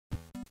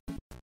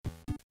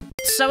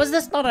So is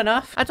this not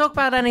enough? I talk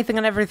about anything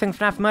and everything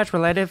FNaF merch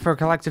related for a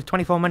collective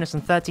 24 minutes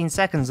and 13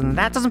 seconds, and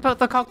that doesn't put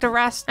the cock to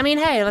rest? I mean,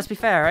 hey, let's be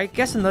fair, I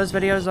guess in those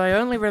videos I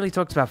only really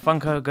talked about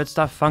Funko, Good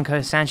Stuff, Funko,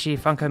 Sanshee,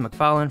 Funko,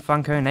 McFarlane,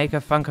 Funko, Naka,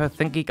 Funko,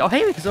 ThinkGeek. Oh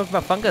hey, we can talk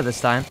about Funko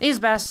this time. These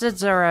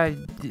bastards are,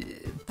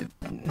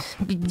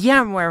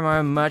 yeah, I'm wearing my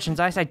own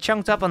merchandise. I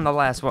chunked up on the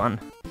last one.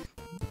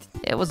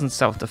 It wasn't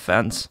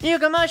self-defense. New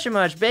gomotion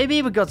merch,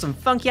 baby! We got some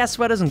funky-ass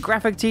sweaters and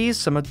graphic tees,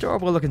 some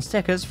adorable-looking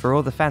stickers for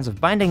all the fans of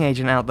Binding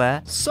Agent out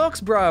there.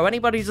 Socks, bro!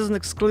 Anybody who doesn't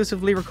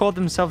exclusively record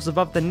themselves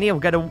above the knee will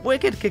get a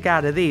wicked kick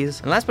out of these.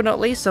 And last but not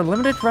least, a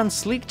limited-run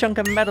sleek chunk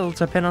of metal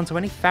to pin onto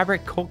any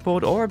fabric,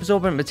 corkboard, or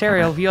absorbent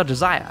material of your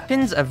desire.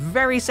 Pins are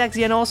very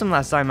sexy and awesome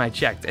last time I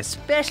checked,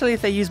 especially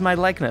if they use my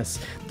likeness.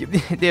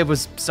 It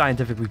was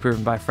scientifically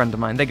proven by a friend of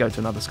mine. They go to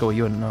another school,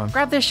 you wouldn't know.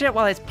 Grab this shit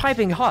while it's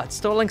piping hot.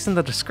 Store links in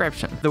the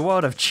description. The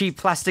world of cheap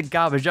plastic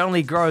garbage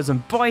only grows,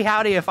 and boy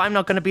howdy if I'm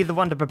not going to be the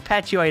one to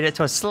perpetuate it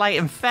to a slight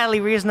and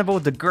fairly reasonable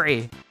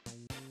degree.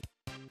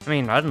 I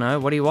mean, I don't know,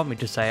 what do you want me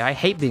to say? I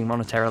hate being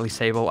monetarily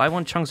stable. I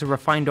want chunks of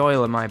refined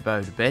oil in my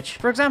boat, bitch.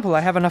 For example,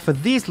 I have enough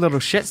of these little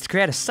shits to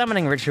create a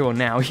summoning ritual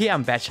now. Yeah,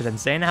 I'm batshit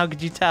insane, how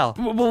could you tell?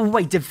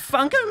 Wait, did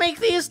Funko make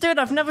these? Dude,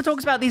 I've never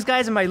talked about these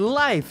guys in my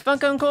life.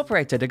 Funko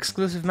Incorporated,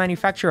 exclusive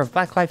manufacturer of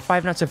Blacklight,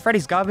 Five Nights at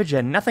Freddy's garbage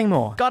and nothing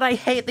more. God, I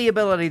hate the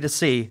ability to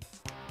see.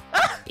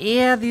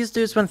 Yeah, these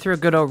dudes went through a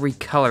good old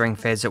recoloring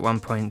phase at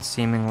one point,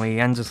 seemingly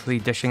endlessly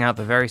dishing out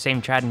the very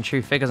same tried and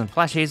true figures and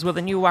plushies with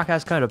a new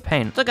whack-ass coat of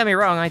paint. Don't get me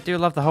wrong, I do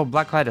love the whole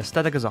Blacklight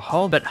aesthetic as a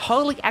whole, but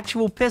holy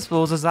actual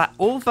pissballs is that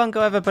all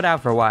Funko ever put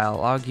out for a while,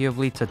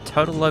 arguably to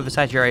total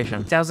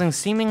oversaturation, dousing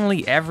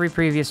seemingly every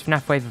previous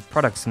FNaF wave of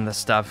products in this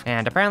stuff,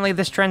 and apparently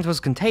this trend was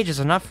contagious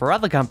enough for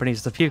other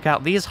companies to puke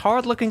out these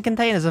horrid-looking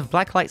containers of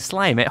Blacklight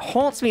slime. It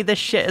haunts me this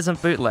shit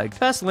isn't bootlegged.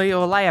 Personally,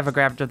 all I ever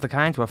grabbed of the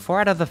kind were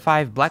 4 out of the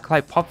 5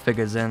 Blacklight pop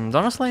figures, and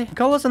honestly, the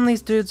colors on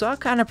these dudes are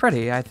kinda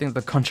pretty. I think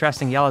the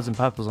contrasting yellows and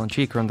purples on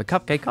Chica and the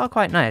Cupcake are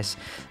quite nice,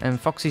 and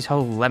Foxy's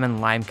whole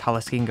lemon-lime color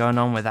scheme going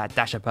on with that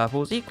dash of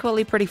purple is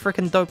equally pretty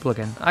freaking dope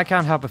looking. I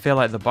can't help but feel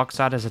like the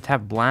box art is a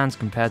tad bland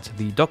compared to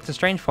the Doctor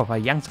Strange pop I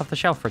yanked off the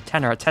shelf for a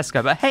tenner at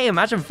Tesco, but hey,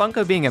 imagine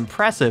Funko being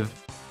impressive.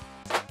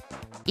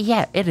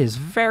 Yeah, it is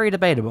very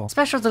debatable.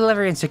 Special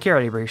Delivery and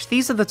Security Breach,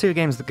 these are the two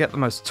games that get the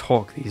most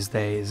talk these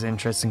days.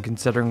 Interesting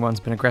considering one's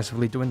been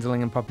aggressively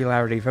dwindling in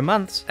popularity for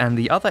months, and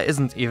the other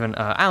isn't even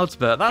out,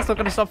 but that's not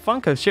gonna stop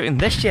Funko shooting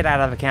this shit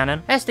out of the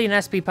cannon. SD and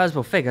SB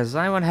posable figures,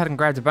 I went ahead and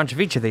grabbed a bunch of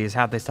each of these.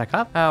 How'd they stack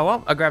up?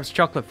 Well, I grabbed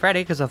Chocolate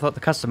Freddy because I thought the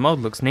custom mold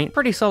looks neat.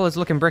 Pretty solid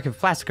looking brick of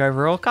plastic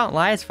overall, can't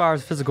lie, as far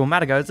as physical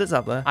matter goes, it's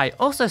up there. I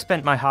also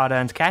spent my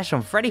hard-earned cash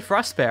on Freddy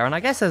Frostbear, and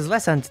I guess there's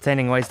less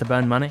entertaining ways to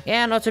burn money.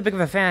 Yeah, not too big of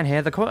a fan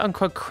here. The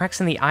quote-unquote cracks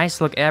in the ice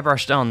look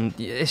airbrushed on.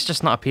 It's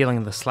just not appealing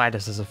in the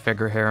slightest as a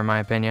figure here in my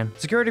opinion.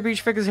 Security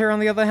Breach figures here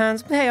on the other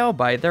hand, hey, I'll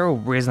buy it. They're all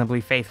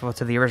reasonably faithful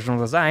to the original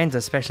designs,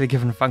 especially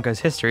given Funko's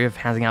history of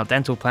handing out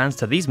dental plans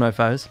to these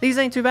mofos. These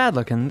ain't too bad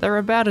looking, they're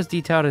about as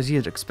detailed as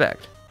you'd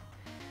expect.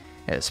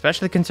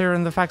 Especially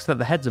considering the fact that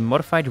the heads are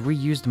modified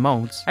reused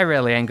molds. I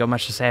really ain't got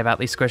much to say about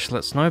these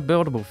Squishlets. No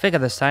buildable figure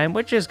this time,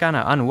 which is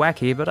kinda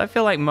unwacky, but I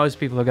feel like most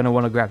people are gonna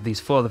want to grab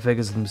these for the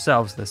figures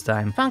themselves this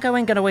time. Funko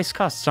ain't gonna waste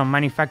costs on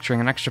manufacturing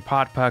an extra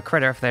part per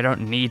critter if they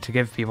don't need to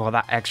give people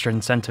that extra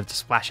incentive to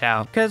splash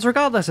out. Because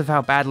regardless of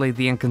how badly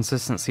the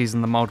inconsistencies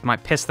in the mold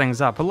might piss things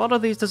up, a lot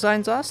of these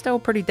designs are still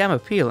pretty damn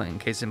appealing.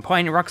 Case in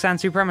point, Roxanne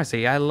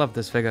Supremacy, I love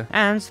this figure.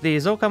 And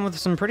these all come with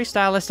some pretty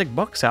stylistic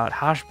box art,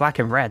 harsh black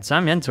and red, so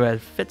I'm into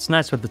it. Fits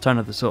nice with the tone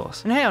of the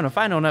source. And hey, on a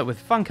final note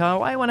with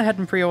Funko, I went ahead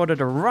and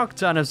pre-ordered a rock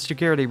ton of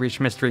Security Breach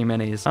mystery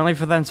minis, only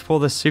for them to pull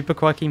this super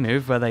quirky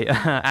move where they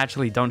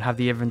actually don't have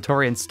the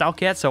inventory in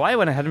stock yet, so I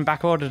went ahead and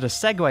back ordered a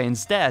Segway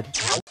instead.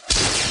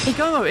 Hey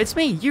Gomo, it's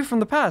me, you from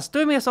the past.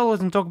 Do me a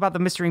solid and talk about the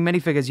mystery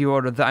minifigures you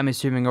ordered that I'm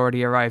assuming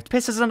already arrived.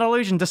 Piss is an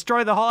illusion,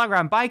 destroy the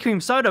hologram, buy cream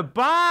soda,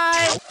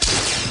 bye!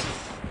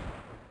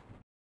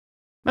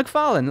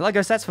 McFarlane,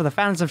 LEGO sets for the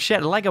fans of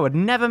shit LEGO would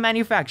never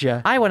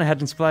manufacture. I went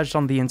ahead and splurged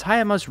on the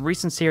entire most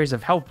recent series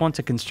of Help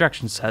Wanted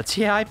construction sets.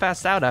 Yeah, I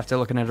passed out after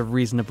looking at a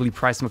reasonably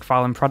priced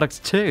McFarlane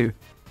product too.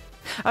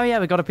 Oh yeah,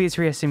 we got a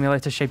pizzeria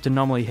simulator shaped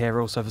anomaly here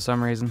also for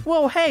some reason.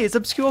 Whoa, hey, it's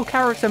obscure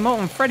character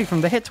Molten Freddy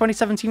from the hit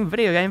 2017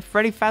 video game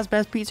Freddy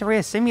Fazbear's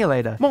Pizzeria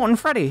Simulator. Molten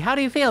Freddy, how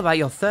do you feel about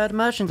your third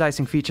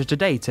merchandising feature to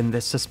date in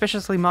this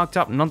suspiciously marked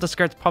up,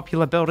 nondescript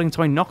popular building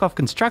toy knockoff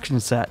construction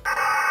set?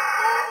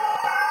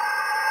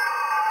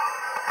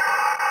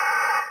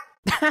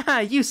 Haha,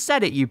 you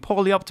said it, you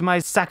poorly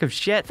optimized sack of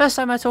shit. First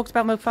time I talked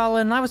about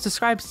McFarlane, I was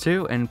described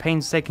to, in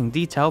painstaking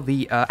detail,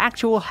 the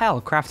actual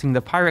hell crafting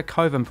the Pirate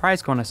Cove and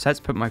Prize Corner sets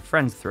put my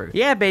friends through.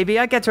 Yeah baby,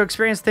 I get to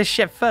experience this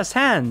shit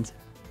firsthand.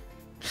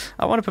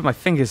 I want to put my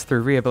fingers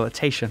through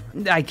rehabilitation.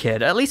 I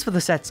kid, at least for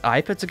the sets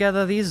I put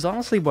together, these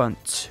honestly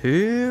weren't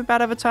too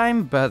bad of a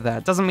time, but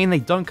that doesn't mean they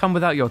don't come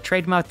without your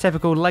trademark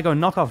typical LEGO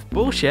knockoff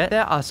bullshit.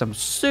 There are some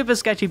super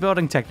sketchy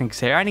building techniques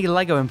here any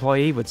LEGO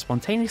employee would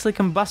spontaneously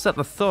combust at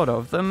the thought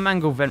of, the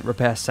mangle vent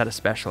repair set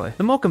especially.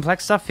 The more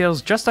complex stuff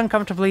feels just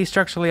uncomfortably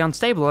structurally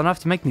unstable enough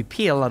to make me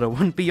pee a little.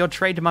 Wouldn't be your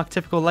trademark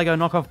typical LEGO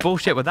knockoff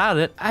bullshit without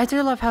it. I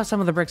do love how some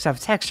of the bricks have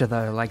texture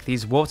though, like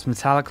these warped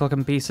metallic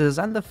looking pieces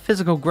and the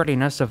physical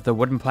grittiness of the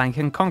wooden plank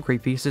and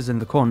concrete pieces in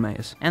the corn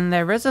maze. And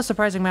there is a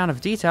surprising amount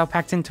of detail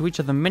packed into each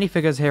of the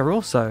minifigures here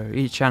also,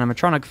 each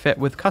animatronic fit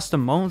with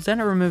custom molds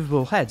and a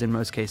removable head in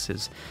most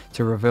cases,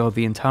 to reveal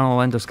the internal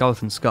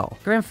endoskeleton skull.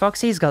 Grim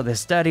Foxy's got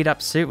this dirtied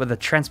up suit with a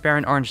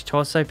transparent orange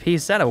torso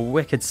piece and a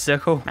wicked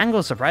sickle.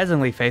 Angle's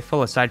surprisingly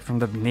faithful aside from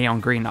the neon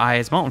green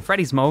eyes. Molten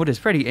Freddy's mold is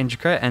pretty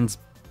intricate and...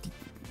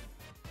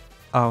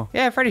 oh.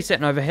 Yeah, Freddy's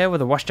sitting over here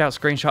with a washed out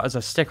screenshot as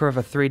a sticker of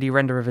a 3D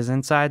render of his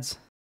insides.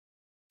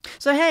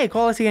 So hey,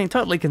 quality ain't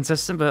totally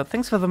consistent, but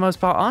things for the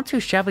most part aren't too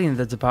shabby in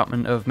the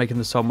department of making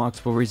the sole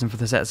marketable reason for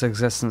the set's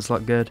existence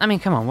look good. I mean,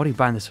 come on, what are you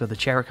buying this for, the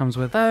chair it comes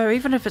with? Though,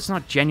 even if it's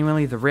not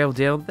genuinely the real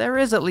deal, there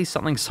is at least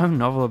something so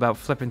novel about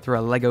flipping through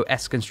a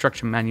LEGO-esque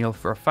instruction manual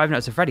for a Five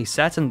Nights at Freddy's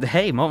set, and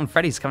hey, Molten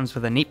Freddy's comes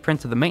with a neat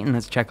print of the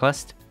maintenance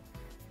checklist.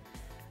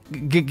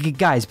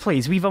 Guys,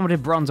 please, we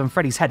vomited bronze on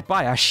Freddy's head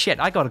by our shit,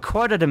 I got a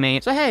quota to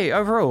meet. So hey,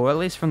 overall, at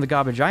least from the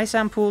garbage I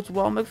sampled,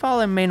 while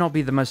McFarlane may not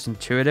be the most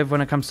intuitive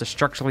when it comes to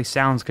structurally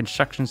sound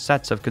construction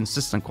sets of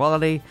consistent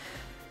quality,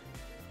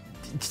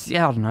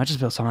 yeah, I don't know, I just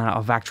built something out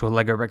of actual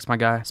LEGO bricks, my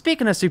guy.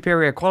 Speaking of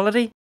superior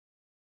quality,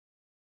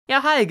 yeah,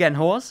 hi again,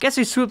 horse. Guess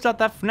who swooped up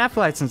that FNaF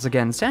license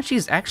again?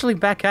 Sanshee's actually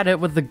back at it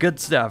with the good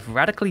stuff.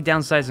 Radically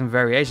downsized in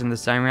variation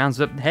this time around,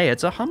 but hey,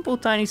 it's a humble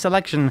tiny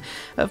selection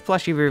of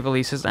plushie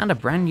re-releases and a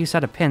brand new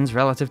set of pins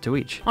relative to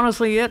each.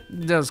 Honestly,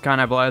 it does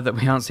kinda blow that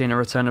we aren't seeing a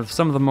return of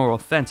some of the more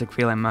authentic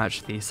feeling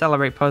merch, the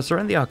Celebrate poster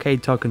and the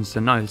arcade tokens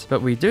to note,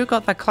 but we do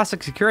got that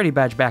classic security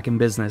badge back in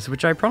business,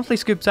 which I promptly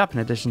scooped up in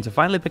addition to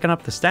finally picking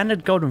up the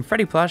standard Golden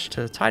Freddy plush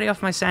to tidy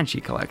off my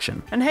Sanshee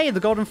collection. And hey,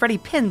 the Golden Freddy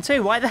pin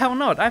too, why the hell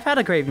not? I've had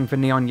a craving for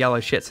neon yellow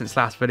shit since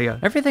last video.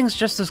 Everything's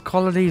just as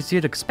quality as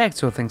you'd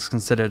expect, all things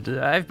considered.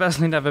 I've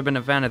personally never been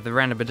a fan of the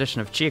random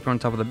addition of Chica on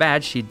top of the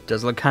badge. She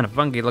does look kind of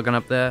funky looking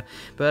up there,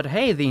 but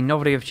hey, the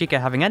novelty of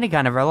Chica having any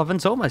kind of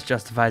relevance almost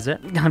justifies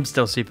it. I'm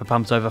still super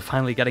pumped over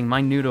finally getting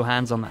my noodle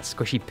hands on that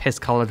squishy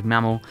piss-colored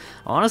mammal.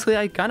 Honestly,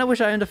 I kinda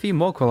wish I owned a few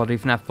more quality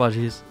FNaF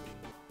plushies.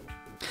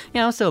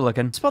 Yeah, I'm still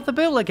looking. Spot the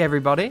bootleg,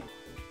 everybody!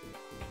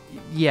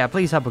 Yeah,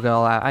 please help a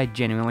girl out, I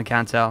genuinely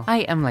can't tell.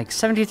 I am like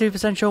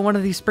 72% sure one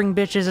of these spring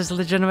bitches is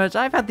legitimate.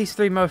 I've had these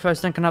three mofos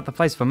stinking up the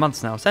place for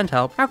months now, send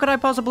help. How could I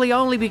possibly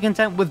only be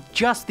content with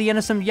just the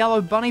innocent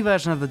yellow bunny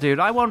version of the dude?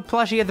 I want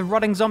plushie of the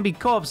rotting zombie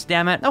corpse,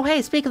 damn it. Oh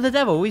hey, speak of the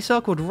devil, we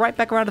circled right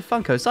back around to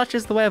Funko, such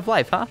is the way of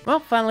life, huh? Well,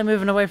 finally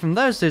moving away from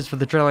those dudes for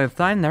the trillionth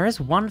time, there is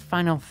one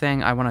final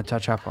thing I want to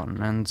touch up on,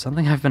 and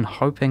something I've been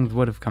hoping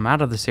would have come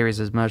out of the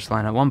series' merch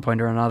line at one point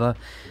or another.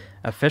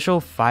 Official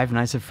Five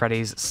Nights at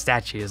Freddy's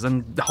statues,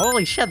 and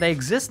holy shit, they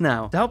exist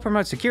now! To help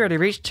promote security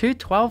reach, two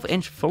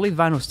 12-inch fully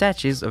vinyl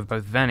statues of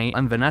both Vanny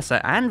and Vanessa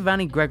and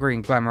Vanny, Gregory,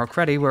 and Glamrock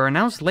Freddy were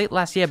announced late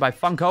last year by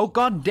Funko.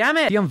 God damn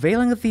it! The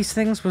unveiling of these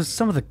things was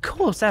some of the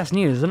coolest ass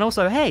news, and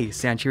also, hey,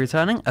 Sanshee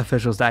returning,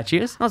 official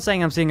statues. Not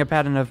saying I'm seeing a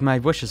pattern of my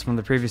wishes from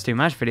the previous two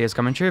merch videos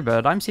coming true,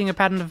 but I'm seeing a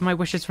pattern of my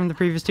wishes from the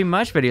previous two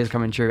merch videos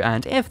coming true,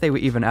 and if they were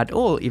even at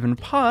all even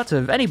part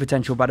of any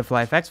potential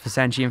butterfly effects for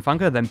Sanshee and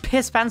Funko, then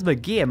piss pans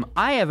McGee,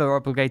 I ever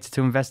obligated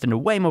to invest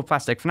in way more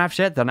plastic FNaF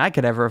shit than I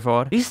could ever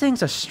afford. These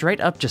things are straight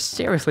up just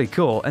seriously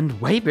cool,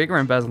 and way bigger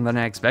in person than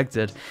I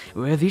expected,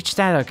 with each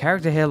standout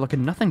character here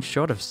looking nothing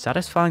short of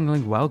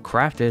satisfyingly well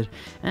crafted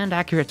and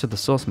accurate to the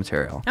source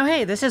material. Now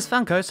hey, this is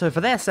Funko, so for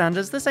their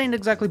standards, this ain't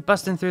exactly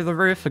busting through the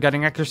roof for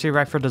getting accuracy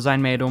right for a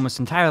design made almost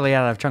entirely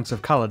out of chunks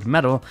of colored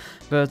metal,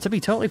 but to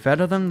be totally fair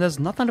to them, there's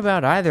nothing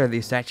about either of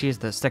these statues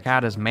that stick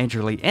out as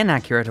majorly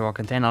inaccurate or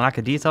contain a lack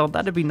of detail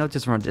that'd be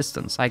noticed from a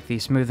distance, like the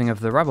smoothing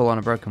of the rubble on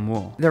a broken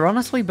wall. They're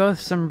honestly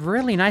both some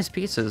really nice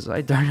pieces.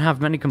 I don't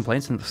have many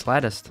complaints in the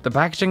slightest. The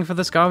packaging for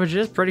this garbage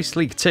is pretty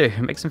sleek too.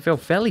 It makes them feel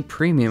fairly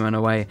premium in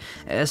a way,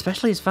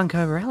 especially as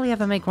Funko rarely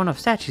ever make one-off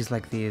statues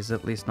like these,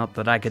 at least not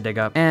that I could dig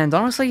up. And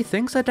honestly,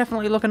 things are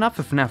definitely looking up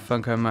for FNaF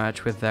Funko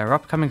merch, with their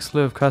upcoming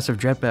slew of Curse of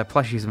Dreadbear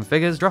plushies and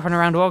figures dropping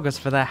around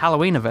August for their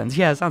Halloween event.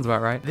 Yeah, sounds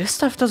about right. This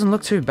stuff doesn't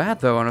look too bad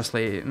though,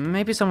 honestly.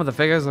 Maybe some of the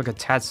figures look a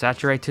tad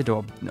saturated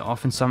or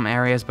off in some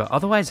areas, but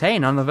otherwise, hey,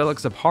 none of it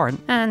looks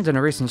abhorrent. And in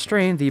a recent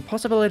stream, the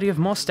possibility of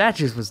more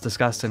statues was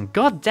discussed, and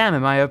god damn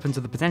am I open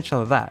to the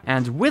potential of that.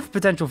 And with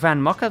potential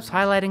fan mockups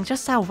highlighting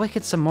just how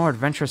wicked some more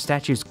adventurous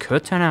statues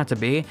could turn out to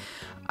be,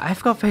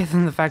 I've got faith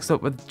in the fact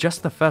that with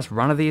just the first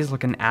run of these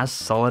looking as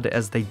solid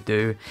as they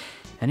do,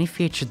 any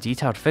featured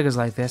detailed figures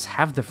like this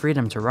have the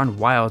freedom to run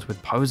wild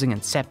with posing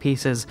and set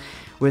pieces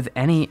with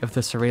any of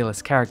the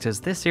surrealist characters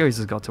this series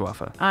has got to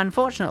offer.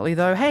 Unfortunately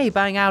though, hey,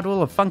 buying out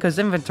all of Funko's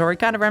inventory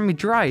kinda ran me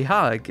dry,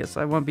 huh? I guess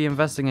I won't be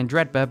investing in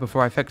Dreadbear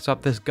before I fix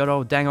up this good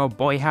old dang old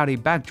boy howdy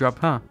backdrop,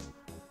 huh?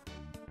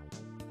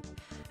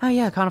 Oh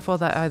yeah, can't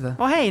afford that either.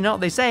 Well hey, you know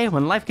what they say,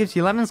 when life gives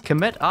you lemons,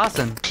 commit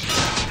arson.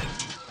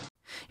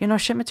 You know,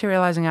 shit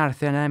materializing out of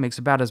thin air makes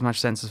about as much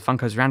sense as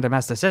Funko's random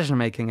ass decision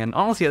making, and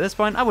honestly at this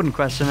point, I wouldn't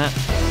question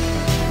it.